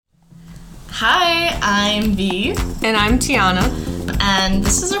Hi, I'm V. And I'm Tiana. And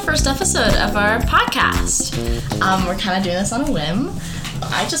this is our first episode of our podcast. We're kind of doing this on a whim.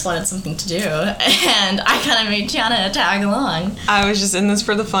 I just wanted something to do, and I kind of made Tiana tag along. I was just in this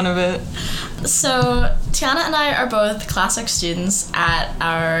for the fun of it. So, Tiana and I are both classics students at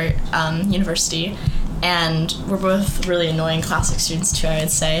our university, and we're both really annoying classics students too, I would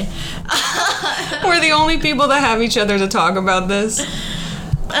say. We're the only people that have each other to talk about this.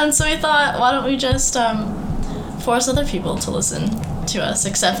 And so we thought, why don't we just force other people to listen to us,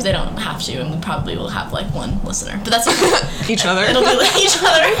 except they don't have to, and we probably will have like one listener. But that's okay. Each other. It'll be like each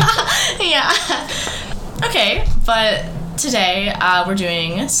other. Yeah. Okay, but today we're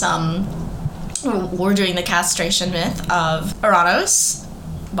doing the castration myth of Ouranos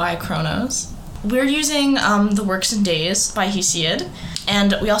by Cronos. We're using the Works and Days by Hesiod,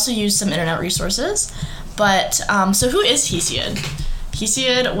 and we also use some internet resources. But, so who is Hesiod?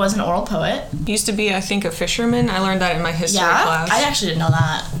 Hesiod was an oral poet. He used to be, I think, a fisherman. I learned that in my history class. I actually didn't know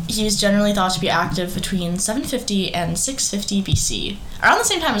that. He was generally thought to be active between 750 and 650 BC, around the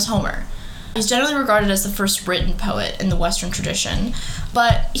same time as Homer. He's generally regarded as the first written poet in the Western tradition,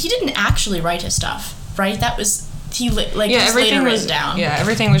 but he didn't actually write his stuff, right? That was... everything was written down. Yeah,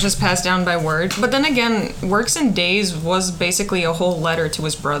 everything was just passed down by word. But then again, Works and Days was basically a whole letter to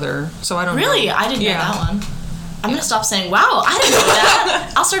his brother, so I don't know. Really? I didn't know that one. I'm gonna stop saying, wow, I didn't know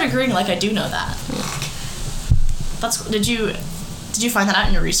that. I'll start agreeing like I do know that. Did you find that out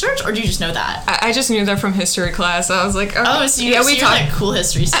in your research, or did you just know that? I just knew that from history class. I was like, okay. Oh, so you're like a cool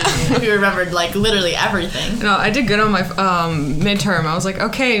history student who remembered like literally everything. No, I did good on my midterm. I was like,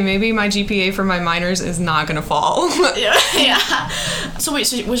 okay, maybe my GPA for my minors is not gonna fall. Yeah. So wait,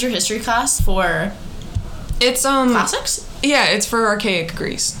 so was your history class for? It's classics? Yeah, it's for archaic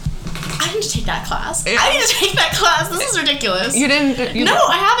Greece. I need to take that class. Yeah. I need to take that class. This is ridiculous. You didn't? No,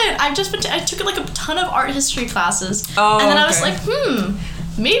 I haven't. I took like a ton of art history classes. Oh, and then okay. I was like,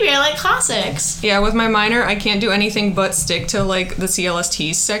 maybe I like classics. Yeah, with my minor, I can't do anything but stick to like the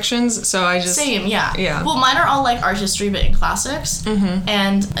CLST sections. So I just same, yeah. Yeah. Well, mine are all like art history, but in classics. Mm-hmm.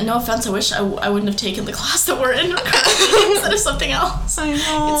 And no offense, I wish I wouldn't have taken the class that we're in instead of something else. I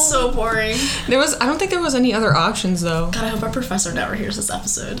know. It's so boring. I don't think there was any other options though. God, I hope our professor never hears this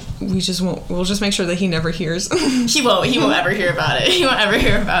episode. We just won't. We'll just make sure that he never hears. He won't ever hear about it. He won't ever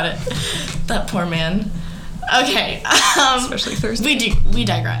hear about it. That poor man. Okay. Especially Thursday. We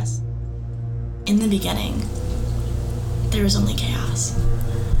digress. In the beginning, there was only chaos.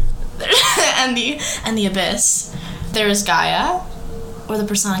 and the abyss. There is Gaia, or the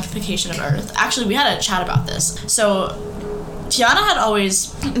personification of Earth. Actually, we had a chat about this. So, Tiana had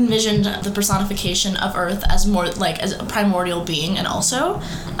always envisioned the personification of Earth as more like as a primordial being and also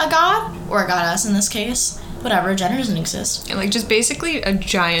a god, or a goddess in this case. Whatever, gender doesn't exist. And like just basically a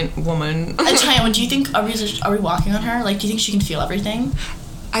giant woman. A giant one. Do you think, are we walking on her? Like, do you think she can feel everything?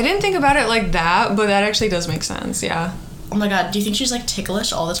 I didn't think about it like that, but that actually does make sense, yeah. Oh my god, do you think she's like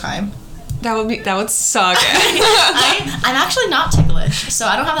ticklish all the time? That would suck. I'm actually not ticklish, so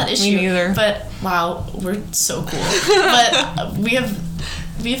I don't have that issue. Me neither. But wow, we're so cool. But we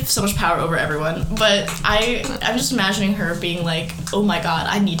have so much power over everyone. But I'm just imagining her being like, oh my god,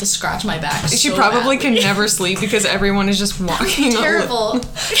 I need to scratch my back. She so probably badly. can never sleep because everyone is just walking. Terrible.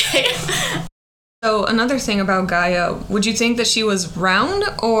 So another thing about Gaia, would you think that she was round,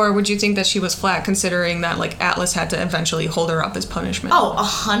 or would you think that she was flat, considering that like Atlas had to eventually hold her up as punishment? Oh,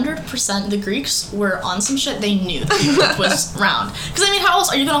 100%. The Greeks were on some shit. They knew that the Earth was round. Because I mean, how else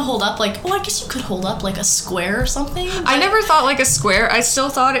are you gonna hold up like? Oh, I guess you could hold up like a square or something. I never thought like a square. I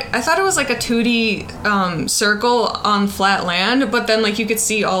thought it was like a 2D circle on flat land, but then like you could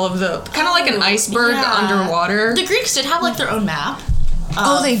see all of the kind of like an iceberg underwater. The Greeks did have like their own map.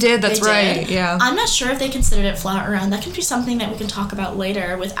 They did. That's right. Yeah. I'm not sure if they considered it flat or round. That could be something that we can talk about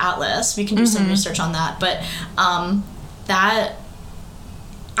later with Atlas. We can do some research on that. But that,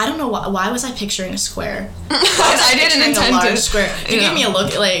 I don't know why was I picturing a square? I didn't intend to. Square. You gave me a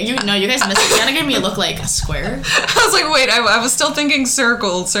look like you guys missed it. Tiana gave me a look like a square. I was like, wait, I was still thinking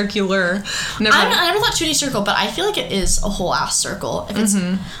circular. I never thought 2D circle, but I feel like it is a whole ass circle. If it's,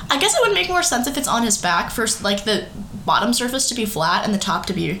 I guess it would make more sense if it's on his back first, like the bottom surface to be flat and the top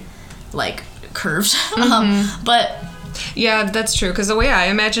to be like curved. But yeah, that's true, because the way I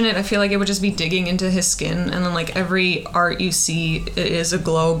imagine it, I feel like it would just be digging into his skin, and then like every art you see, it is a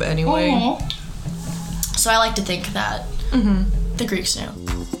globe anyway. So I like to think that the Greeks knew.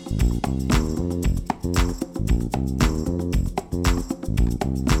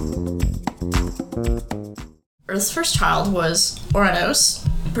 Earth's first child was Ouranos,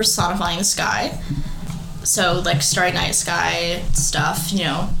 personifying the sky. So, like, starry night sky stuff, you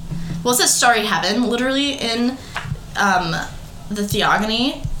know. Well, it says starry heaven, literally, in the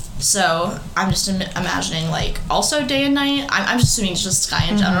Theogony. So I'm just imagining, like, also day and night. I'm just assuming it's just sky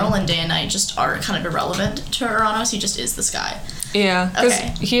in general, and day and night just are kind of irrelevant to Uranus. He just is the sky. Yeah, because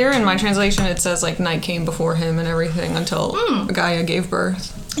Okay. here in my translation it says, like, night came before him and everything until Gaia gave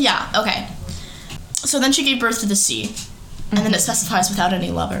birth. Yeah, okay. So then she gave birth to the sea, and then it specifies without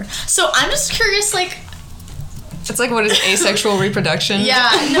any lover. So I'm just curious, like, It's like, what is asexual reproduction? yeah,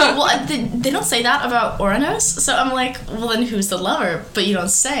 no, well, they don't say that about Uranus, so I'm like, well, then who's the lover? But you don't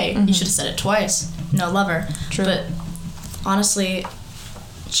say. You should have said it twice. No lover. True. But honestly,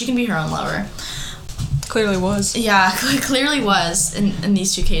 she can be her own lover. Clearly was. Yeah, clearly was in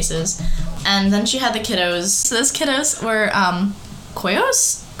these two cases. And then she had the kiddos. So those kiddos were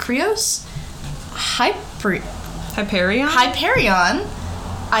Krios, Hyperion? Hyperion,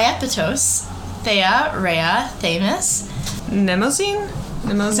 Iapetos, Thea, Rhea, Themis. Mnemosyne?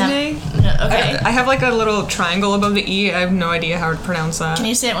 Mnemosyne? Okay. I have like a little triangle above the E. I have no idea how to pronounce that. Can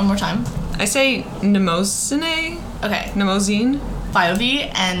you say it one more time? I say Mnemosyne? Okay. Mnemosyne? Phoebe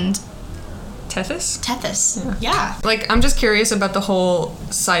and Tethys? Tethys. Yeah. Like, I'm just curious about the whole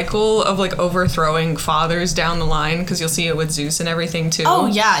cycle of, like, overthrowing fathers down the line, because you'll see it with Zeus and everything, too. Oh,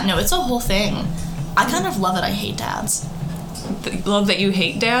 yeah. No, it's a whole thing. I kind of love it. I hate dads. Love that you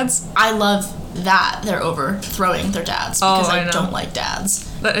hate dads? I love that they're overthrowing their dads because I I know. don't like dads.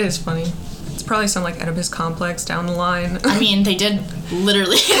 That is funny. It's probably some, like, Oedipus complex down the line. I mean, they did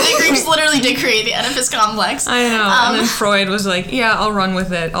literally, the Greeks literally did create the Oedipus complex. I know. And then Freud was like, yeah, I'll run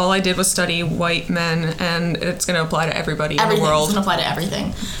with it. All I did was study white men, and it's going to apply to everybody in the Everything's world. going to apply to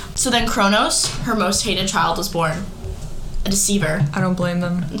everything. So then Kronos, her most hated child, was born. A deceiver. I don't blame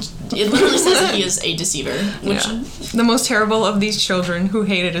them. It literally says that he is a deceiver. Which, Yeah. The most terrible of these children who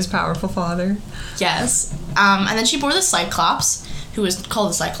hated his powerful father. yes. And then she bore the Cyclops, who was called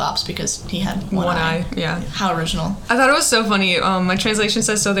the Cyclops because he had one eye. Yeah. How original. I thought it was so funny. My translation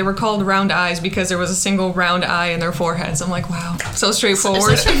says so they were called round eyes because there was a single round eye in their foreheads. I'm like, wow, so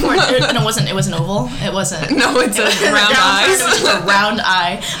straightforward. It's so straightforward. It wasn't an oval. It wasn't. No, it's a round eyes. It was just a round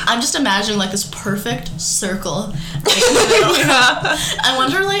eye. I'm just imagining like this perfect circle. Right in the middle. Yeah. I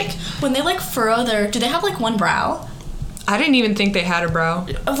wonder, like, when they like furrow do they have like one brow? I didn't even think they had a brow.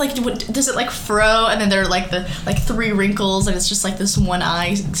 Of like, does it like furrow and then there are like the three wrinkles and it's just like this one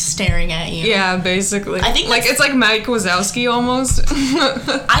eye staring at you? Yeah, basically. I think like that's- it's like Mike Wazowski almost.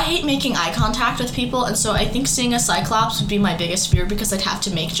 I hate making eye contact with people, and so I think seeing a Cyclops would be my biggest fear because I'd have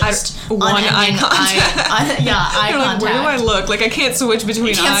to make just one eye unending contact. eye You're like, contact. where do I look? Like I can't switch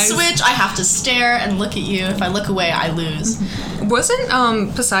between I can't eyes. switch. I have to stare and look at you. If I look away, I lose. Wasn't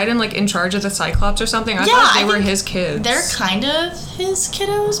Poseidon like in charge of the Cyclops or something? I Yeah, thought they I were think his kids. They're kind of his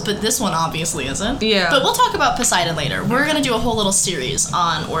kiddos, but this one obviously isn't. Yeah. But we'll talk about Poseidon later. We're gonna do a whole little series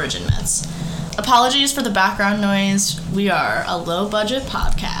on origin myths. Apologies for the background noise. We are a low-budget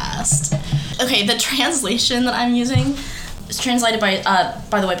podcast. Okay, the translation that I'm using is translated by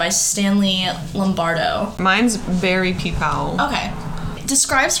the way, by Stanley Lombardo. Mine's Barry P. Powell. Okay.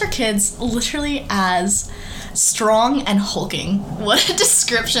 Describes her kids literally as strong and hulking. What a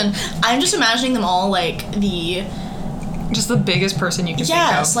description. I'm just imagining them all like Just the biggest person you can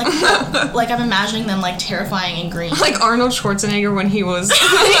yes, think of. like I'm imagining them like terrifying and green. Like Arnold Schwarzenegger when he was...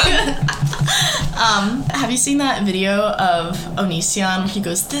 Have you seen that video of Onision where he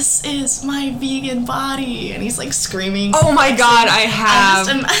goes, "This is my vegan body," and he's like screaming? Oh my god, I have.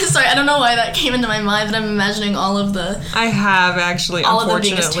 Sorry, I don't know why that came into my mind, but I'm imagining all of them being as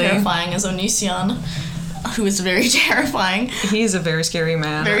unfortunately. terrifying as Onision, who is very terrifying. He's a very scary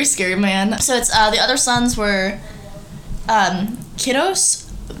man. Very scary man. So it's the other sons were Kiros,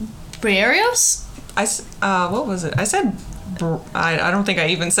 Briareos. What was it? I said... I don't think I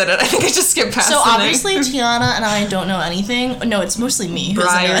even said it. I think I just skipped past So the name. obviously Tiana and I don't know anything. No, it's mostly me who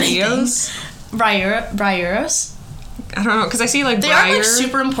doesn't know anything. Briareos. I don't know, because I see like They Briar. are like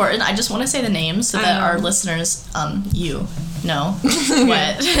super important. I just want to say the names so that our listeners, you know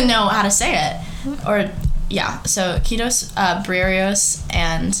know how to say it. Or yeah, so Kiros, Briareos,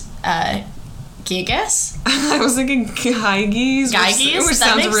 and Gyges. I was thinking Gyges, Gyges? which That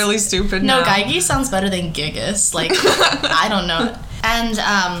sounds makes- really stupid No, now. Gyges sounds better than Gigas. Like, I don't know. And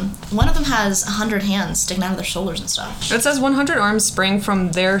one of them has 100 hands sticking out of their shoulders and stuff. It says 100 arms spring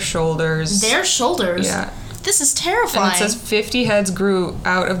from their shoulders. Their shoulders? Yeah. This is terrifying. And it says 50 heads grew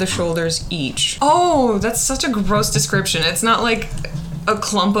out of the shoulders each. Oh, that's such a gross description. It's not like a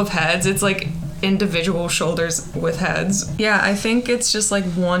clump of heads. It's like individual shoulders with heads. Yeah, I think it's just like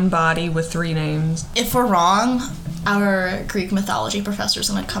one body with 3 names. If we're wrong, our Greek mythology professor's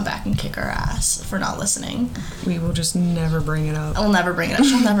gonna come back and kick our ass for not listening. We will just never bring it up. I will never bring it up.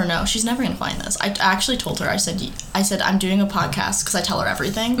 She'll never know. She's never gonna find this. I actually told her. I said I'm doing a podcast because I tell her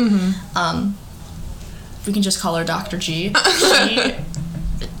everything. We can just call her Dr. G.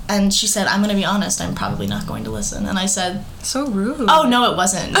 And she said, I'm gonna be honest. I'm probably not going to listen. And I said, so rude. Oh no, it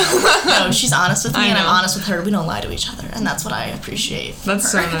wasn't. No, she's honest with me, and I'm know. honest with her. We don't lie to each other, and that's what I appreciate.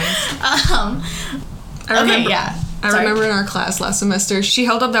 That's so nice. I remember in our class last semester, she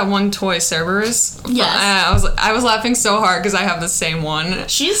held up that one toy, Cerberus. Yes. I was laughing so hard because I have the same one.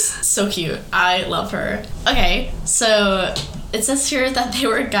 She's so cute. I love her. Okay, so it says here that they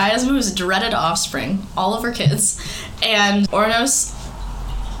were Gaia's most dreaded offspring, all of her kids, and Ornos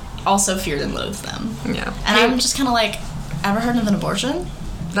also feared and loathed them. Yeah. And I'm just kind of like, ever heard of an abortion?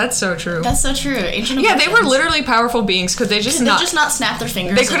 That's so true. That's so true. Ancient Yeah, abortions. they were literally powerful beings. Could they just not snap their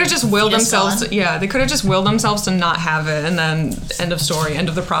fingers? They could have just willed themselves. Gone? Yeah, they could have just willed themselves to not have it, and then end of story, end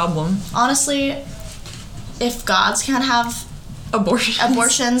of the problem. Honestly, if gods can't have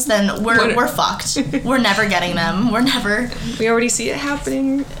abortions, then we're fucked. We're never getting them. We're never. We already see it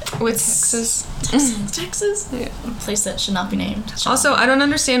happening with Texas. Texas? Yeah. A place that should not be named. Also, I don't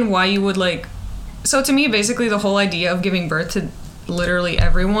understand why you would like. So to me, basically, the whole idea of giving birth to literally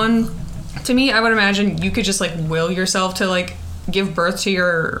everyone, to me, I would imagine you could just like will yourself to like give birth to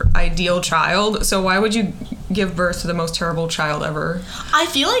your ideal child. So why would you give birth to the most terrible child ever? I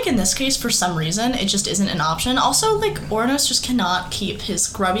feel like in this case, for some reason, it just isn't an option. Also, like, Ornos just cannot keep his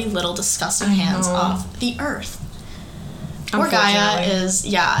grubby little disgusting hands off the earth. Poor Gaia is,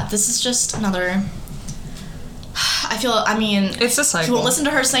 this is just another... it's a cycle. If you won't listen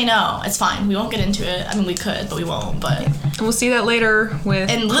to her say no, it's fine. We won't get into it. I mean, we could, but we won't, but... And we'll see that later with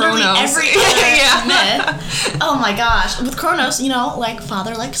and literally Kronos. Every other myth. Oh my gosh. With Kronos, like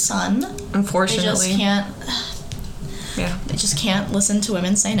father, like son. Unfortunately. They just can't... Yeah. They just can't listen to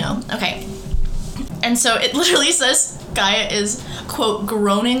women say no. Okay. And so it literally says Gaia is, quote,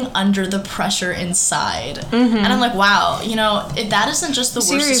 groaning under the pressure inside. And I'm like, wow, if that isn't just the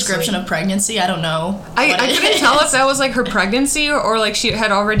worst description of pregnancy, I don't know. I couldn't tell if that was like her pregnancy or like she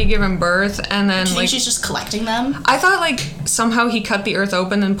had already given birth and then Do you like think she's just collecting them? I thought like somehow he cut the earth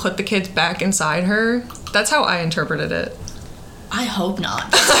open and put the kids back inside her. That's how I interpreted it. I hope not.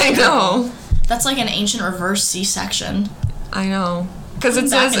 I know. That's like an ancient reverse C-section. I know. Because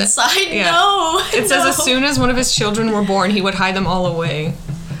it back says inside. Yeah. No. It says as soon as one of his children were born, he would hide them all away.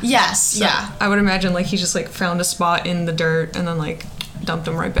 Yes. So yeah. I would imagine like he just like found a spot in the dirt and then like dumped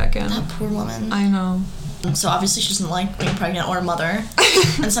them right back in. That poor woman. I know. So obviously she doesn't like being pregnant or a mother,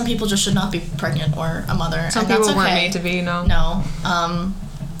 and some people just should not be pregnant or a mother. Some and people that's okay. weren't made to be. No. No.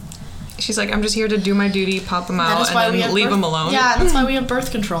 She's like, I'm just here to do my duty, pop them out, and then leave them alone. Yeah, that's why we have birth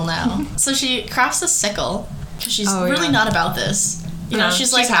control now. So she crafts a sickle because she's really not about this.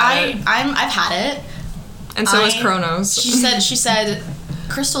 She's like, I've had it. And so is Kronos. She said,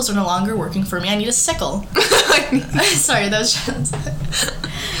 crystals are no longer working for me. I need a sickle. Sorry, those.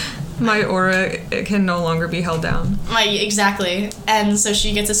 My aura can no longer be held down. Exactly. And so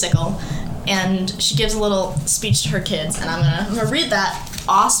she gets a sickle, and she gives a little speech to her kids, and I'm gonna read that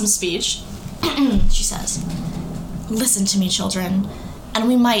awesome speech. She says, "Listen to me, children, and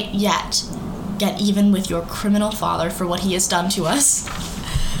we might yet get even with your criminal father for what he has done to us.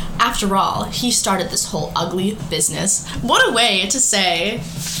 After all, he started this whole ugly business." What a way to say,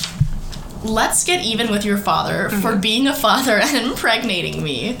 let's get even with your father for being a father and impregnating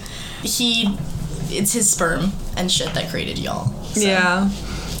me. It's his sperm and shit that created y'all. So. Yeah.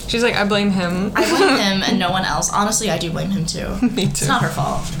 She's like, I blame him. I blame him and no one else. Honestly, I do blame him too. Me too. It's not her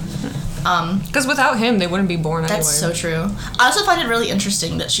fault. Because without him, they wouldn't be born anyway. That's so true. I also find it really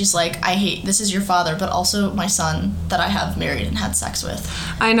interesting that she's like, this is your father, but also my son that I have married and had sex with.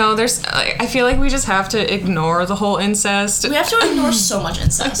 I know, I feel like we just have to ignore the whole incest. We have to ignore so much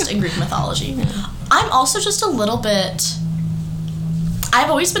incest in Greek mythology. I'm also just a little bit... I've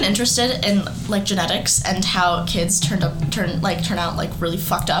always been interested in like genetics and how kids turn out like really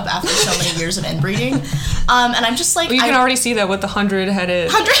fucked up after so many years of inbreeding, and I'm just like, well, you can already see that with the 100-headed.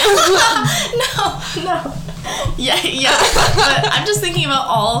 No, yeah. But I'm just thinking about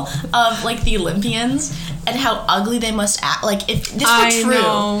all of like the Olympians and how ugly they must act. Like if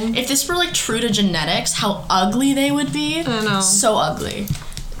this were like true to genetics, how ugly they would be. I know. So ugly.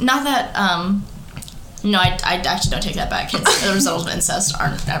 Not that No, I actually don't take that back. Kids, the results of incest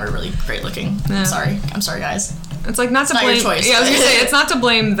aren't ever really great looking. Yeah. I'm sorry, guys. It's like not to blame. Your choice. Yeah, I was gonna say it's not to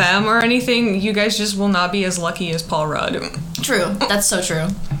blame them or anything. You guys just will not be as lucky as Paul Rudd. True, that's so true.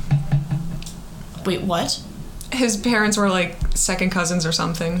 Wait, what? His parents were like second cousins or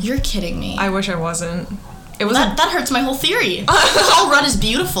something. You're kidding me. I wish I wasn't. It was that hurts my whole theory. Paul Rudd is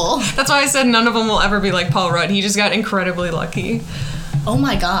beautiful. That's why I said none of them will ever be like Paul Rudd. He just got incredibly lucky. Oh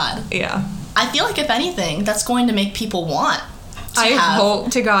my god. Yeah. I feel like if anything, that's going to make people want I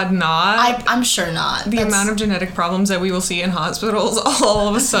hope to God not. I'm sure not. The amount of genetic problems that we will see in hospitals all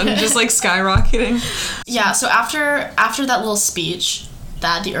of a sudden just like skyrocketing. Yeah, so after that little speech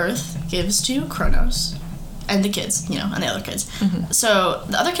that the Earth gives to Kronos and the kids, you know, and the other kids. Mm-hmm. So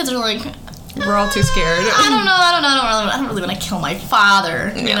the other kids are like, we're all too scared. I don't really want to kill my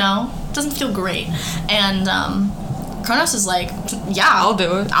father, you know? It doesn't feel great. And Kronos is like, yeah, I'll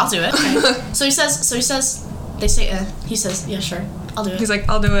do it. Okay. So he says, they say, he says, yeah, sure, I'll do it. He's like,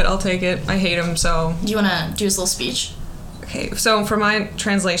 I'll do it, I'll take it. I hate him, so. Do you want to do his little speech? Okay, so for my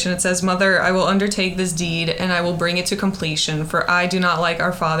translation, it says, Mother, I will undertake this deed, and I will bring it to completion, for I do not like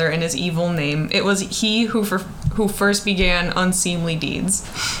our father and his evil name. It was he who first began unseemly deeds.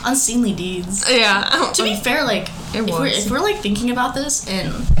 Unseemly deeds. Yeah. To be fair, like, if we're like thinking about this in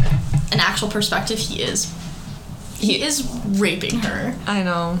an actual perspective, he is raping her. I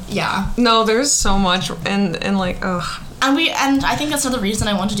know. Yeah. No, there's so much, and like, ugh. And I think that's another reason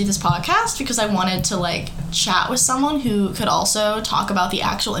I wanted to do this podcast, because I wanted to like chat with someone who could also talk about the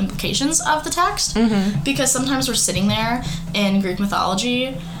actual implications of the text. Mm-hmm. Because sometimes we're sitting there in Greek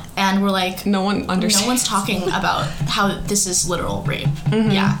mythology and we're like, no one understands. No one's talking about how this is literal rape. Mm-hmm.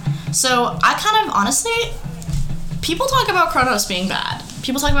 Yeah. So I kind of honestly, people talk about Kronos being bad.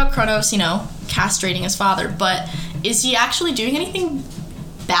 People talk about Kronos, you know, castrating his father, but is he actually doing anything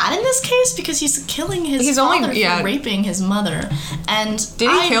bad in this case? Because he's killing his father for raping his mother. And did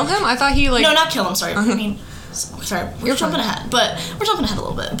he kill him? I thought he like... No, not kill him, sorry. I mean, sorry, we're jumping ahead a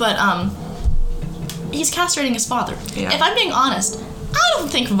little bit. But he's castrating his father. Yeah. If I'm being honest, I don't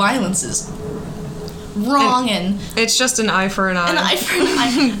think violence is wrong, and it's just an eye for an eye. An eye for an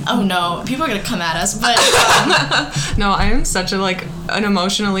eye. Oh no, people are gonna come at us. But no, I am such an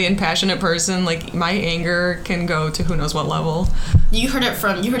emotionally and passionate person. Like, my anger can go to who knows what level. You heard it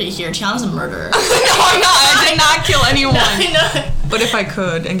here. Tiana's a murderer. No, I'm not. I did not kill anyone. No. But if I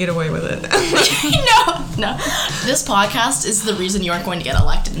could and get away with it. No. This podcast is the reason you aren't going to get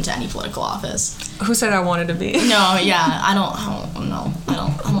elected into any political office. Who said I wanted to be? No, yeah, I don't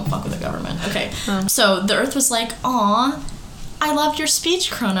fuck with the government. Okay. So the Earth was like, "Aw, I loved your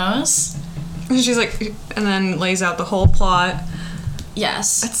speech, Kronos." And she's like, and then lays out the whole plot.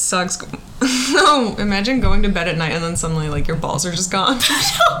 Yes. That sucks. No, imagine going to bed at night and then suddenly, like, your balls are just gone.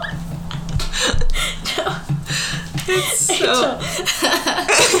 No. It's so...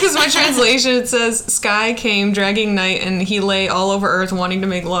 Because my translation, it says, Sky came dragging night, and he lay all over Earth wanting to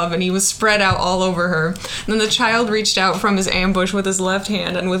make love, and he was spread out all over her. And then the child reached out from his ambush with his left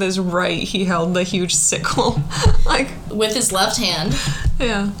hand, and with his right, he held the huge sickle. Like... With his left hand?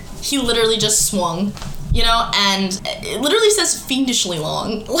 Yeah. He literally just swung. You know, and it literally says fiendishly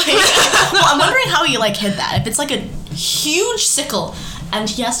long. Like, well, I'm wondering how he, like, hid that. If it's, like, a huge sickle, and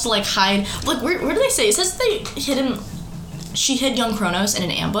he has to, like, hide... Like, where do they say? It says they hid him... She hid young Kronos in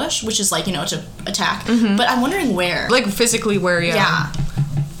an ambush, which is, like, you know, to attack. Mm-hmm. But I'm wondering where. Like, physically where, yeah. Yeah.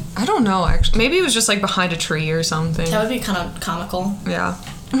 I don't know, actually. Maybe it was just, like, behind a tree or something. That would be kind of comical. Yeah.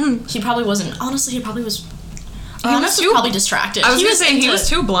 He probably wasn't... Honestly, he probably was... He was probably distracted. I was going to say, he was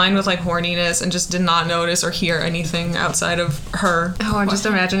too blind with, like, horniness and just did not notice or hear anything outside of her. Oh, I'm just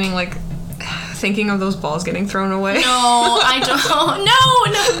imagining, like, thinking of those balls getting thrown away. No, I don't.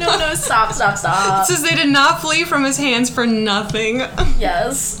 No, stop. It says they did not flee from his hands for nothing.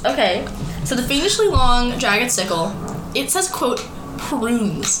 Yes. Okay. So the fiendishly long, jagged sickle, it says, quote,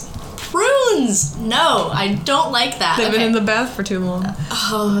 prunes. Prunes! No, I don't like that. They've been in the bath for too long.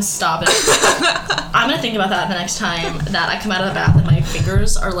 Oh, stop it. I'm gonna think about that the next time that I come out of the bath and my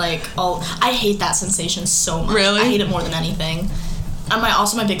fingers are like all... I hate that sensation so much. Really? I hate it more than anything. And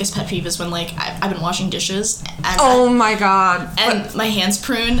my biggest pet peeve is when, like, I've been washing dishes and... Oh my god. And my hands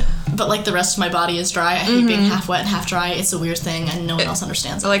prune, but, like, the rest of my body is dry. I hate being half wet and half dry. It's a weird thing and no one else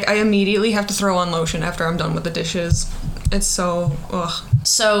understands it. Like, I immediately have to throw on lotion after I'm done with the dishes. It's so... Ugh.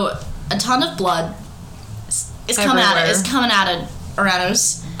 So... A ton of blood is coming out of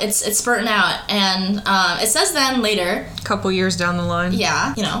Uranus. It's spurting out, and it says then later, a couple years down the line.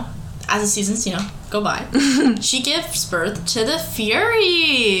 Yeah, you know, as the seasons, you know, go by, she gives birth to the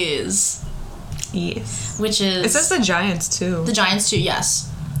Furies. Yes. Which is... It says the Giants too. The Giants too.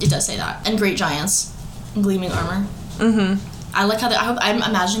 Yes, it does say that, and great giants, in gleaming armor. Mm-hmm. I like how I'm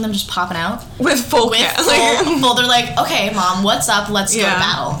imagining them just popping out with full. They're like, okay, Mom, what's up? Let's go to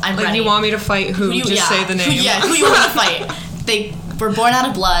battle. I'm ready. You want me to fight? Who you, just say the name. Who you want to fight? They were born out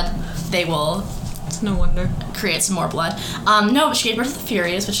of blood. They will It's no wonder. Create some more blood. No, but she gave birth to the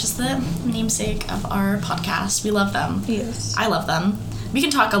Furies, which is the namesake of our podcast. We love them. Yes. I love them. We can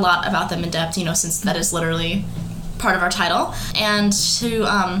talk a lot about them in depth, since that is literally part of our title. And to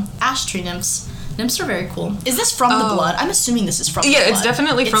ash tree nymphs. Nymphs are very cool. Is this from the blood? I'm assuming this is from the blood. Yeah, it's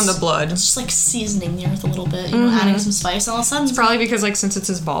definitely from the blood. It's just like seasoning the earth a little bit, adding some spice, and all of a sudden... It's probably because, since it's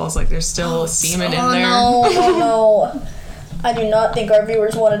his balls, there's still semen in there. No. I do not think our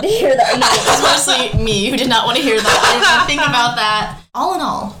viewers wanted to hear that. It's mostly me who did not want to hear that. I did not think about that. All in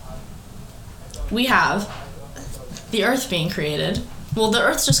all, we have the earth being created. Well, the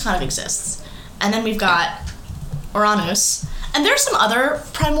earth just kind of exists. And then we've got Uranus. And there's some other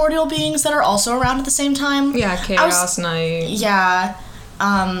primordial beings that are also around at the same time. Yeah, Chaos Knight. Yeah.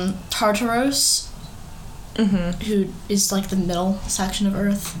 Tartaros. Who is the middle section of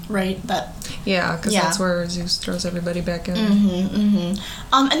Earth, right? Yeah, because that's where Zeus throws everybody back in. And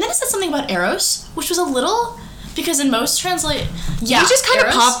then it said something about Eros, which was a little... Because in most translate... Yeah, he just kind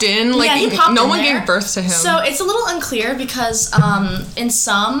of popped in. He popped no in one there. gave birth to him. So it's a little unclear because in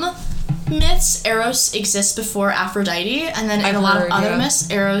some myths, Eros exists before Aphrodite, and then in a lot of other myths,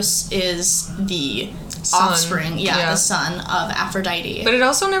 Eros is the offspring. The son of Aphrodite. But it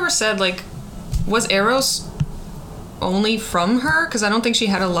also never said, was Eros only from her? Because I don't think she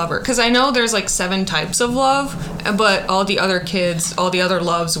had a lover. Because I know there's 7 types of love, but all the other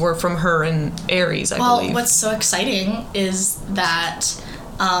loves were from her and Ares, I believe. Well, what's so exciting is that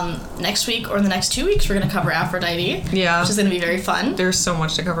next week or in the next 2 weeks we're going to cover Aphrodite. Yeah. Which is going to be very fun. There's so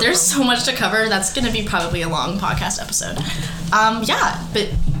much to cover. So much to cover. That's going to be probably a long podcast episode.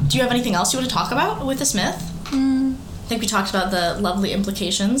 But do you have anything else you want to talk about with this myth? I think we talked about the lovely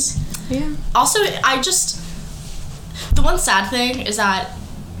implications. Yeah. Also, the one sad thing is that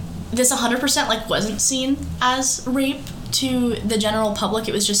this 100% wasn't seen as rape to the general public.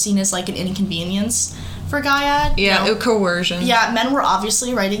 It was just seen as an inconvenience for Gaia. Yeah, coercion. Yeah, men were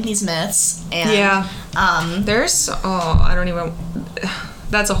obviously writing these myths, and there's I don't even.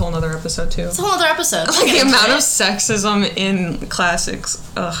 That's a whole nother episode too. It's a whole other episode. The amount of sexism in classics.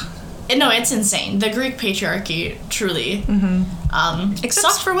 Ugh. No, it's insane. The Greek patriarchy truly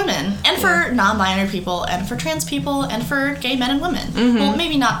sucked for women and for non-binary people and for trans people and for gay men and women. Well,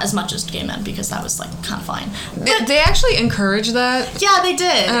 maybe not as much as gay men because that was kind of fine. But they actually encouraged that. Yeah, they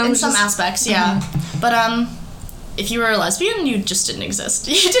did in some aspects. Yeah, but if you were a lesbian, you just didn't exist.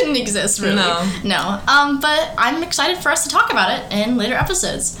 You didn't exist really. No. But I'm excited for us to talk about it in later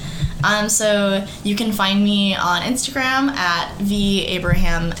episodes. So you can find me on Instagram at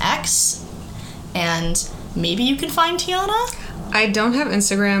VAbrahamX, and maybe you can find Tiana? I don't have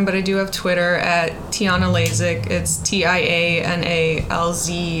Instagram, but I do have Twitter at Tiana Layzik. It's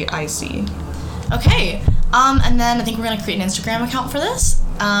TIANALZIC. Okay. And then I think we're going to create an Instagram account for this.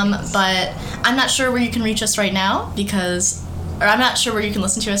 But I'm not sure where you can reach us right now I'm not sure where you can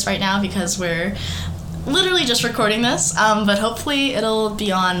listen to us right now because we're literally just recording this, but hopefully it'll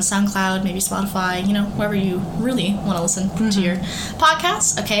be on SoundCloud, maybe Spotify, wherever you really want to listen to your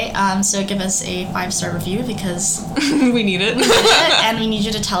podcast. Okay, so give us a 5-star review because we need it. And we need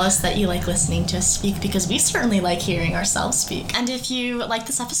you to tell us that you like listening to us speak because we certainly like hearing ourselves speak. And if you like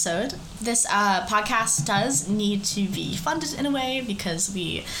this episode, this podcast does need to be funded in a way because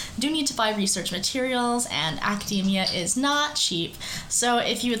we do need to buy research materials and academia is not cheap. So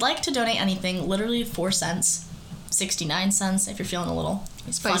if you would like to donate anything, literally 4 cents, 69 cents if you're feeling a little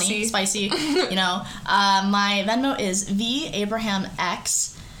spicy. My Venmo is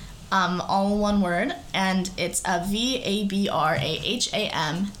VAbrahamX, all one word, and it's a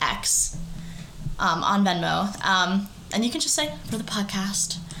VABRAHAMX on Venmo. And you can just say for the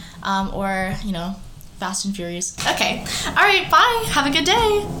podcast. Or, Fast and Furious. Okay. All right, bye. Have a good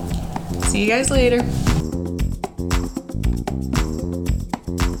day. See you guys later.